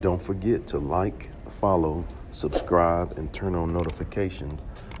Don't forget to like, follow, subscribe, and turn on notifications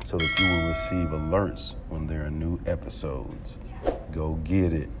so that you will receive alerts when there are new episodes. Go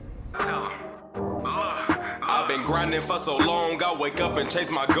get it. I've been grinding for so long, I wake up and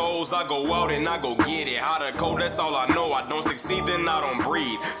chase my goals. I go out and I go get it. How to code, that's all I know. I don't succeed, then I don't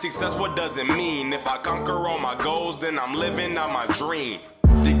breathe. Success, what does it mean? If I conquer all my goals, then I'm living out my dream.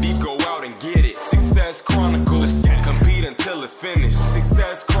 Dig deep, go out and get it. Success Chronicles. Compete until it's finished.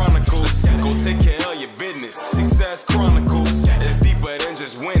 Success Chronicles. Go take care of your business. Success Chronicles. It's deeper than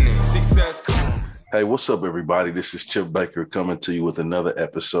just winning. Success Chronicles. Hey, what's up, everybody? This is Chip Baker coming to you with another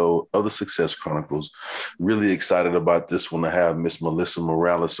episode of the Success Chronicles. Really excited about this one to have Miss Melissa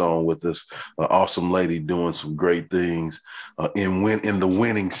Morales on with us, an awesome lady doing some great things in the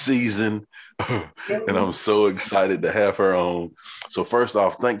winning season. And I'm so excited to have her on. So first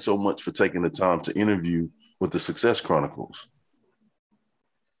off, thanks so much for taking the time to interview with the Success Chronicles.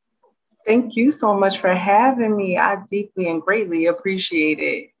 Thank you so much for having me. I deeply and greatly appreciate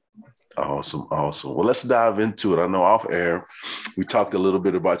it. Awesome. Well, let's dive into it. I know off air, we talked a little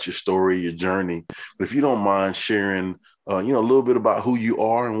bit about your story, your journey, but if you don't mind sharing, a little bit about who you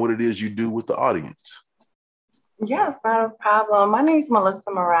are and what it is you do with the audience. Yes, not a problem. My name is Melissa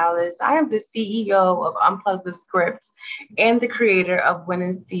Morales. I am the CEO of Unplug the Script and the creator of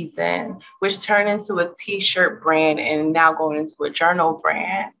Winning Season, which turned into a t-shirt brand and now going into a journal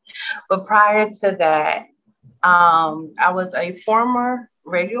brand. But prior to that, I was a former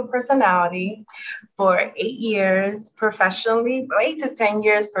radio personality for 8 years professionally, 8 to 10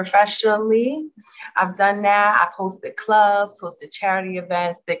 years professionally. I've done that. I've hosted clubs, hosted charity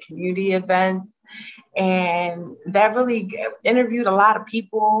events, did community events, and that really interviewed a lot of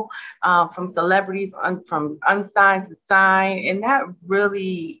people, from celebrities, from unsigned to signed, and that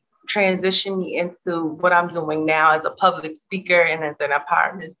really transitioned me into what I'm doing now as a public speaker and as an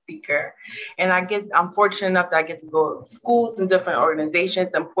empowerment speaker. And I'm fortunate enough that I get to go to schools and different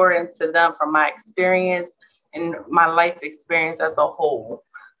organizations and pour into them from my experience and my life experience as a whole.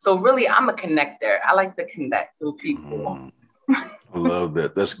 So really, I'm a connector. I like to connect with people. I love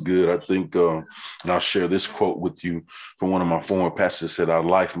that. That's good. I think, and I'll share this quote with you from one of my former pastors, said, our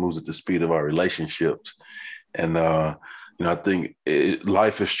life moves at the speed of our relationships. And, I think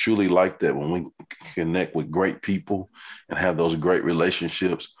life is truly like that when we connect with great people and have those great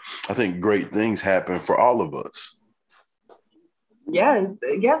relationships. I think great things happen for all of us. Yes,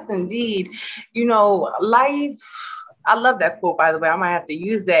 indeed. Life, I love that quote, by the way. I might have to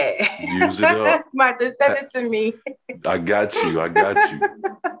use that. Use it up. Might have to send it to me. I got you.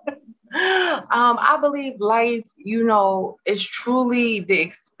 I believe life, is truly the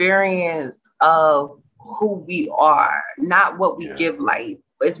experience of who we are, not what we give life.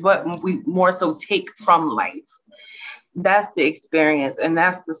 It's what we more so take from life. That's the experience. And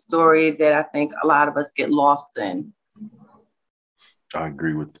that's the story that I think a lot of us get lost in. I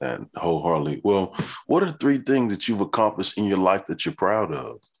agree with that wholeheartedly. Well, what are 3 things that you've accomplished in your life that you're proud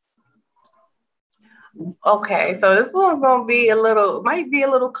of? Okay, so this one's gonna be might be a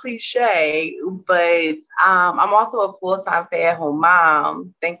little cliche, but I'm also a full-time stay-at-home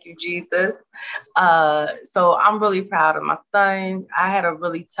mom. Thank you, Jesus. So I'm really proud of my son. I had a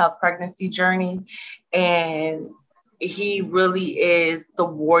really tough pregnancy journey, and he really is the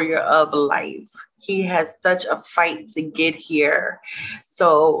warrior of life. He has such a fight to get here.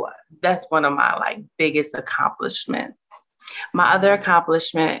 So that's one of my biggest accomplishments. My other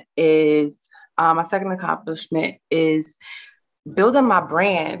accomplishment is my second accomplishment is building my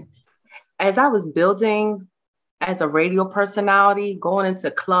brand. As I was building as a radio personality, going into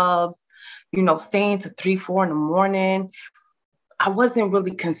clubs, staying to 3, 4 in the morning, I wasn't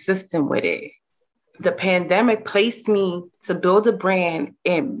really consistent with it. The pandemic placed me to build a brand,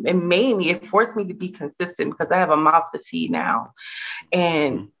 and it forced me to be consistent because I have a mouth to feed now.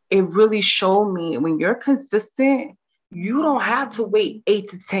 And it really showed me when you're consistent, you don't have to wait 8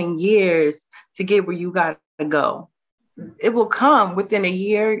 to 10 years to get where you got to go. It will come within a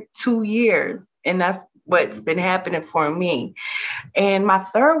year, 2 years. And that's what's been happening for me. And my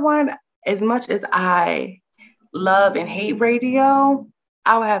third one, as much as I love and hate radio,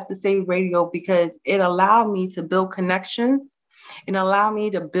 I would have to say radio because it allowed me to build connections and allow me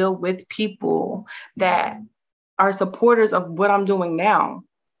to build with people that are supporters of what I'm doing now.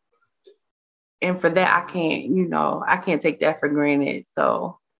 And for that, I can't take that for granted.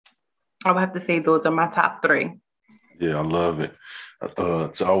 So I would have to say those are my top 3. Yeah, I love it.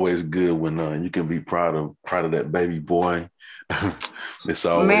 It's always good when you can be proud of that baby boy. It's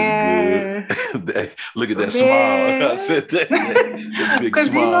always good. Man, Look at that smile. I man. said that big Because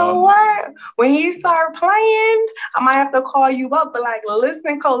you know smile. what? When he start playing, I might have to call you up, but like,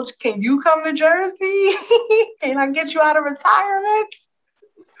 listen, coach, can you come to Jersey? Can I get you out of retirement?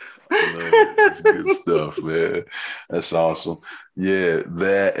 Love it. That's good stuff, man. That's awesome. Yeah,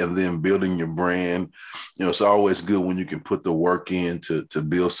 that and then building your brand. It's always good when you can put the work in to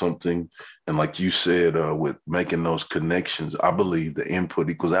build something. And like you said, with making those connections, I believe the input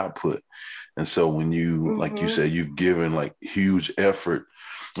equals output. And so when you, like you Mm-hmm. said, you've given like huge effort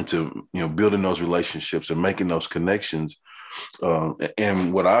into building those relationships and making those connections.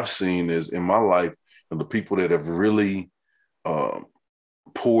 And what I've seen is in my life, the people that have really um,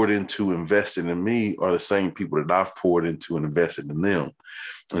 poured into investing in me are the same people that I've poured into and invested in them.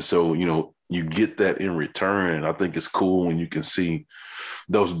 And so, you get that in return. And I think it's cool when you can see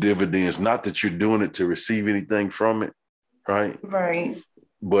those dividends, not that you're doing it to receive anything from it, right? Right.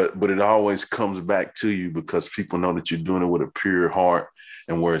 But it always comes back to you because people know that you're doing it with a pure heart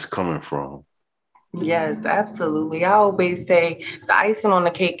and where it's coming from. Yes, absolutely. I always say the icing on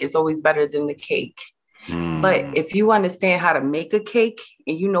the cake is always better than the cake. But Mm, if you understand how to make a cake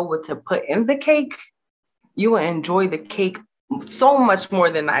and you know what to put in the cake, you will enjoy the cake so much more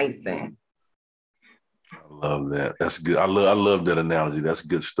than the icing. I love that. That's good. I love that analogy. That's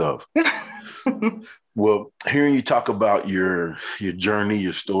good stuff. Well, hearing you talk about your journey,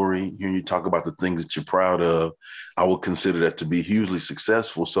 your story, hearing you talk about the things that you're proud of, I would consider that to be hugely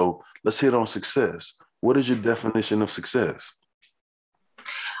successful. So let's hit on success. What is your definition of success?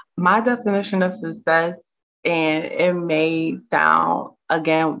 My definition of success, and it may sound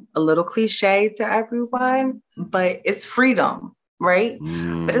again a little cliche to everyone, but it's freedom, right?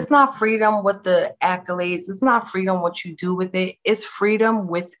 But Mm, it's not freedom with the accolades, it's not freedom what you do with it, it's freedom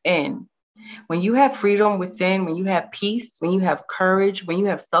within. When you have freedom within, when you have peace, when you have courage, when you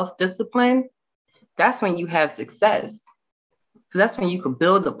have self discipline, that's when you have success. So that's when you could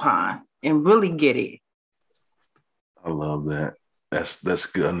build upon and really get it. I love that. That's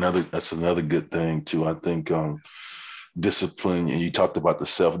good. That's another good thing too. I think discipline, and you talked about the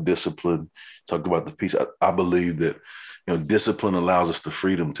self-discipline, talked about the peace. I believe that discipline allows us the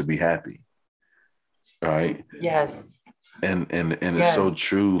freedom to be happy, right? Yes, And it's yes, so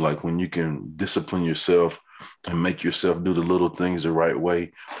true. Like when you can discipline yourself and make yourself do the little things the right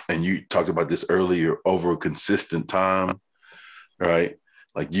way. And you talked about this earlier, over a consistent time, right?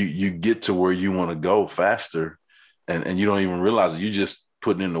 Like you get to where you want to go faster, and you don't even realize it. You just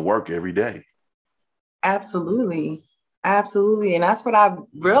putting in the work every day. absolutely. Absolutely. And that's what I've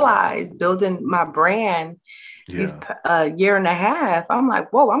realized building my brand these Yeah. year and a half. I'm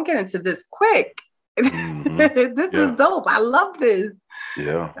like, whoa, I'm getting to this quick. Hmm. This is Yeah. dope. I love this.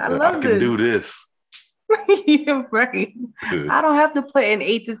 Yeah. I I love can this. do this. Yeah, right. I don't have to put in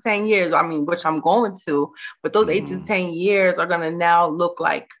 8 to 10 years. I mean, which I'm going to, but those eight to Mhm. 10 years are going to now look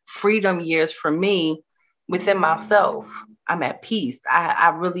like freedom years for me within myself. I'm at peace. I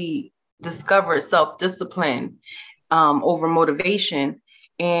really discovered self discipline over motivation,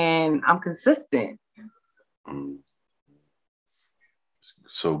 and I'm consistent. Mm.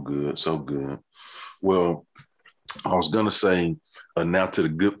 So good. So good. Well, I was gonna say now to the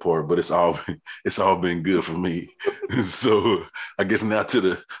good part, but it's all been good for me. So I guess now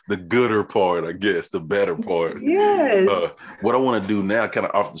to the gooder part, I guess the better part. Yes. What I want to do now, kind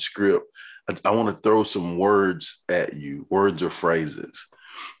of off the script, I want to throw some words at you, words or phrases.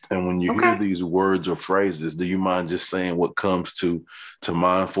 And when you hear Okay. these words or phrases, do you mind just saying what comes to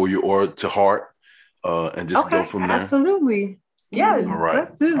mind for you or to heart, and just go Okay. from there? Absolutely. Yes. All right.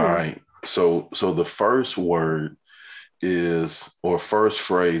 Let's All do right. So the first word is, or first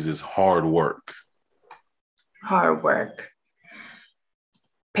phrase is hard work. hard work,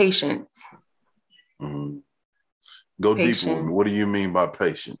 patience, Mhm. Go deeper with me. patience. What do you mean by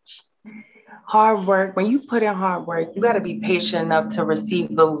patience? Hard work, when you put in hard work, you got to be patient enough to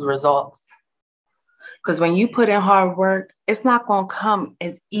receive those results. Because when you put in hard work, it's not going to come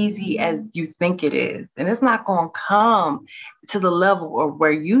as easy as you think it is. And it's not going to come to the level of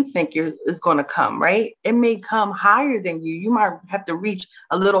where you think it's going to come, right? It may come higher than you. You might have to reach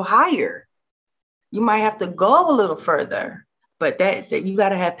a little higher. You might have to go a little further. But that you got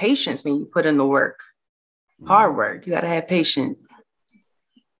to have patience when you put in the work. Mm, Hard work. You got to have patience.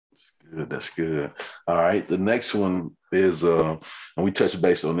 good. That's good. All right. The next one is, and we touched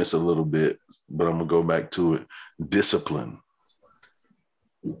base on this a little bit, but I'm gonna go back to it. Discipline.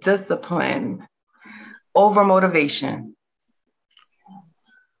 Discipline. Over motivation.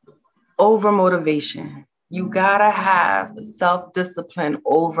 Over motivation. You gotta have self-discipline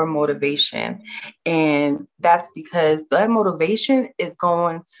over motivation. And that's because that motivation is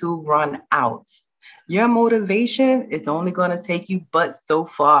going to run out. Your motivation is only going to take you but so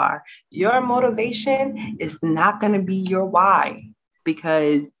far. Your motivation is not going to be your why,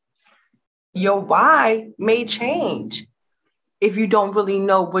 because your why may change if you don't really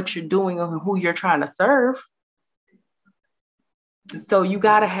know what you're doing and who you're trying to serve. So you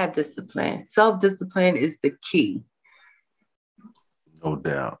got to have discipline. Self-discipline is the key. No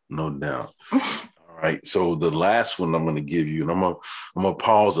doubt. No doubt. All right. So the last one I'm going to give you, and I'm going to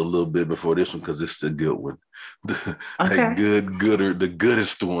pause a little bit before this one because it's the good one. Okay. The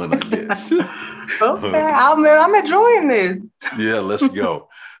goodest one, I guess. Okay. I'm enjoying this. Yeah, let's go.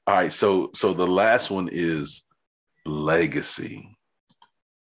 All right. So the last one is legacy.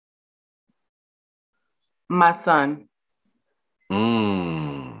 My son.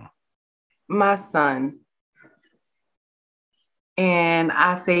 Mm. My son. And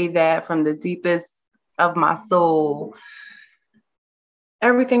I say that from the deepest of my soul.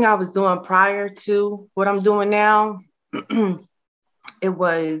 Everything I was doing prior to what I'm doing now, it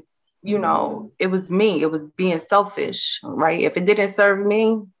was, it was me. It was being selfish, right? If it didn't serve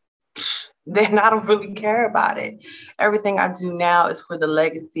me, then I don't really care about it. Everything I do now is for the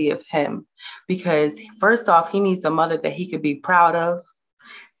legacy of him, because first off, he needs a mother that he could be proud of.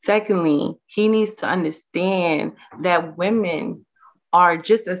 Secondly, he needs to understand that women are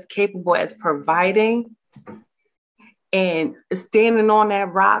just as capable as providing and standing on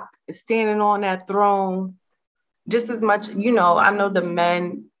that rock, standing on that throne, just as much. I know the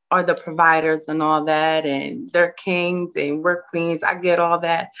men are the providers and all that, and they're kings and we're queens. I get all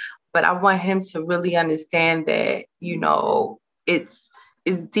that. But I want him to really understand that, it's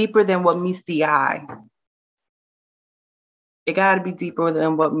deeper than what meets the eye. It got to be deeper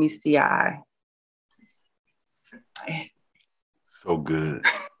than what meets the eye. So good.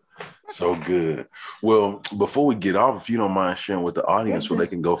 So good. Well, before we get off, if you don't mind sharing with the audience where they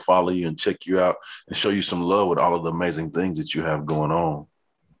can go follow you and check you out and show you some love with all of the amazing things that you have going on.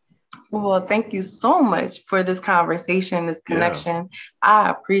 Well, thank you so much for this conversation, this connection. Yeah. I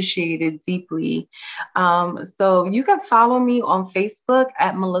appreciate it deeply. So you can follow me on Facebook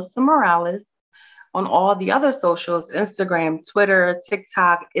at Melissa Morales. On all the other socials, Instagram, Twitter,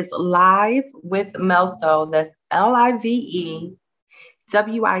 TikTok, it's Live with Melso. That's LiveWithMelso.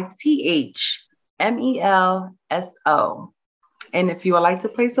 And if you would like to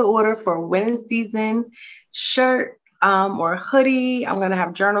place an order for a winning season shirt or hoodie, I'm going to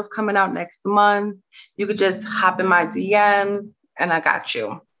have journals coming out next month. You could just hop in my DMs and I got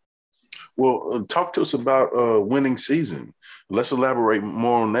you. Well, talk to us about winning season. Let's elaborate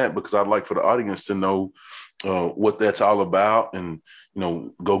more on that, because I'd like for the audience to know what that's all about, and,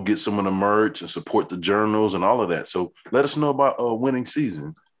 go get some of the merch and support the journals and all of that. So let us know about winning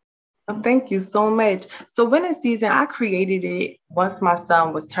season. Thank you so much. So winning season, I created it once my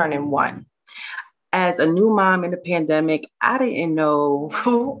son was turning 1. As a new mom in the pandemic, I didn't know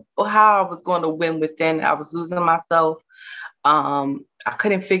how I was going to win within. I was losing myself. I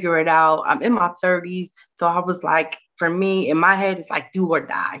couldn't figure it out. I'm in my 30s. So I was like, for me, in my head, it's like do or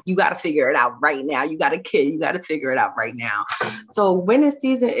die. You got to figure it out right now. You got a kid. You got to figure it out right now. So winning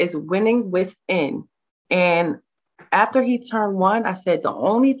season is winning within. And after he turned 1, I said, the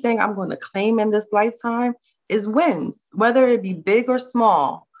only thing I'm going to claim in this lifetime is wins, whether it be big or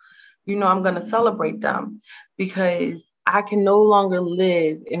small. I'm going to celebrate them, because I can no longer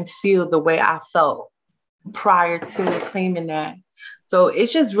live and feel the way I felt prior to claiming that. So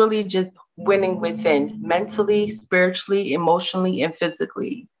it's just really just winning within, mentally, spiritually, emotionally, and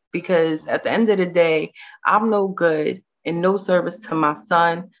physically, because at the end of the day, I'm no good and no service to my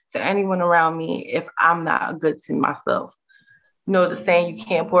son, to anyone around me, if I'm not good to myself. The saying, you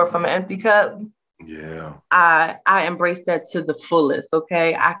can't pour from an empty cup. Yeah. I embrace that to the fullest.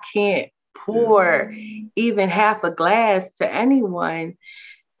 Okay. I can't pour even half a glass to anyone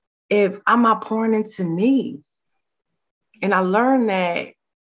if I'm not pouring into me. And I learned that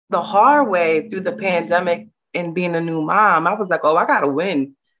the hard way through the pandemic and being a new mom. I was like, I got to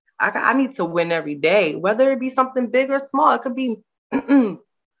win. I need to win every day, whether it be something big or small. It could be,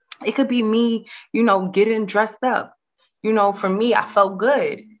 it could be me, getting dressed up. For me, I felt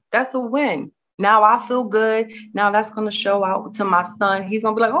good. That's a win. Now I feel good. Now that's going to show out to my son. He's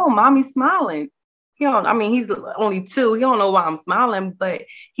going to be like, oh, mommy's smiling. He's only 2. He don't know why I'm smiling, but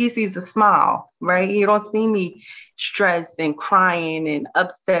he sees a smile, right? He don't see me stressed and crying and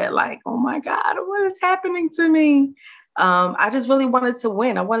upset, like, oh my God, what is happening to me? I just really wanted to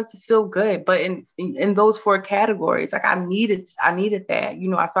win. I wanted to feel good. But in those 4 categories, like I needed that. You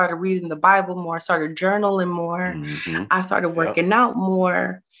know, I started reading the Bible more, I started journaling more, I started working out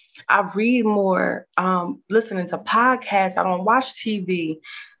more, I read more, listening to podcasts, I don't watch TV.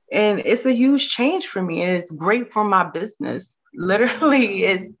 And it's a huge change for me. And it's great for my business. Literally,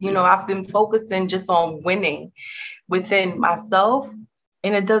 it's, you know, I've been focusing just on winning within myself,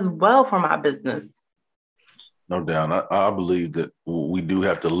 and it does well for my business. No doubt. I believe that we do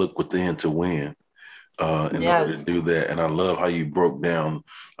have to look within to win in order to do that. And I love how you broke down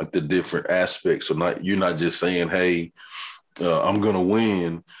like the different aspects. So you're not just saying, hey, I'm going to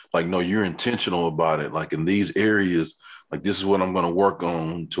win. Like, no, you're intentional about it. Like in these areas, like this is what I'm going to work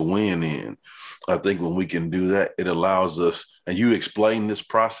on to win in. I think when we can do that, it allows us, and you explained this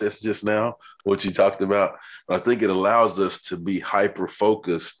process just now, what you talked about, I think it allows us to be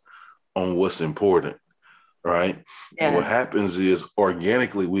hyper-focused on what's important, right? Yes. And what happens is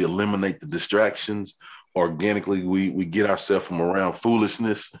organically we eliminate the distractions. Organically, we get ourselves from around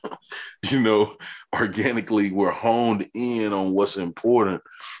foolishness. You know, organically, we're honed in on what's important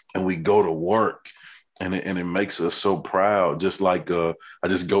and we go to work. And it makes us so proud. Just like I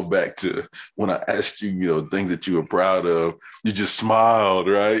just go back to when I asked you, you know, things that you were proud of, you just smiled,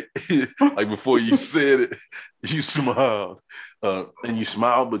 right? Like before you said it, you smiled. And you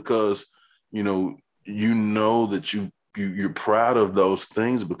smiled because, you know that you're proud of those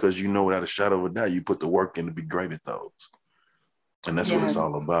things because you know without a shadow of a doubt, you put the work in to be great at those. And that's what it's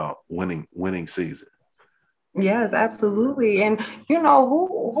all about, winning season. Yes, absolutely. And you know,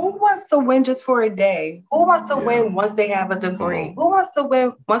 who wants to win just for a day? Who wants to win once they have a degree? Who wants to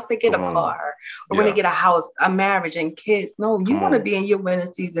win once they get a car or when they get a house, a marriage, and kids? No, you want to be in your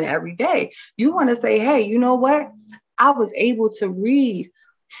winning season every day. You want to say, hey, you know what? I was able to read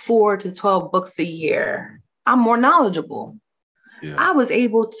 4 to 12 books a year. I'm more knowledgeable. I was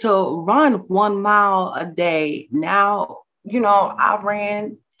able to run 1 mile a day. Now, you know, I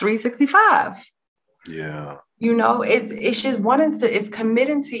ran 365. Yeah. You know, it's just it's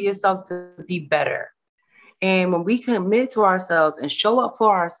committing to yourself to be better. And when we commit to ourselves and show up for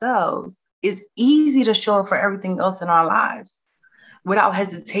ourselves, it's easy to show up for everything else in our lives without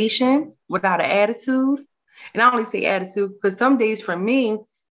hesitation, without an attitude. And I only say attitude because some days for me,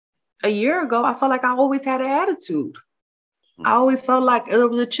 a year ago, I felt like I always had an attitude. I always felt like there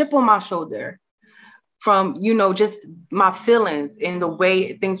was a chip on my shoulder from, you know, just my feelings and the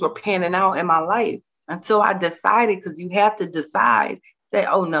way things were panning out in my life. Until I decided, because you have to decide, say,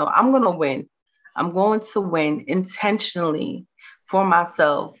 oh no, I'm going to win. I'm going to win intentionally for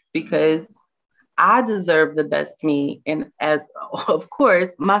myself because I deserve the best me. And as of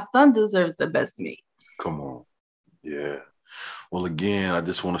course, my son deserves the best me. Come on. Yeah. Well, again, I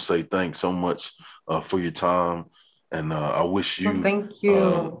just want to say thanks so much for your time. And I wish you, thank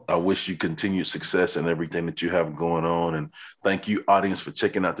you. I wish you continued success in everything that you have going on. And thank you, audience, for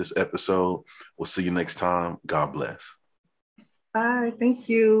checking out this episode. We'll see you next time. God bless. Bye. Thank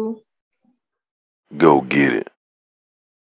you. Go get it.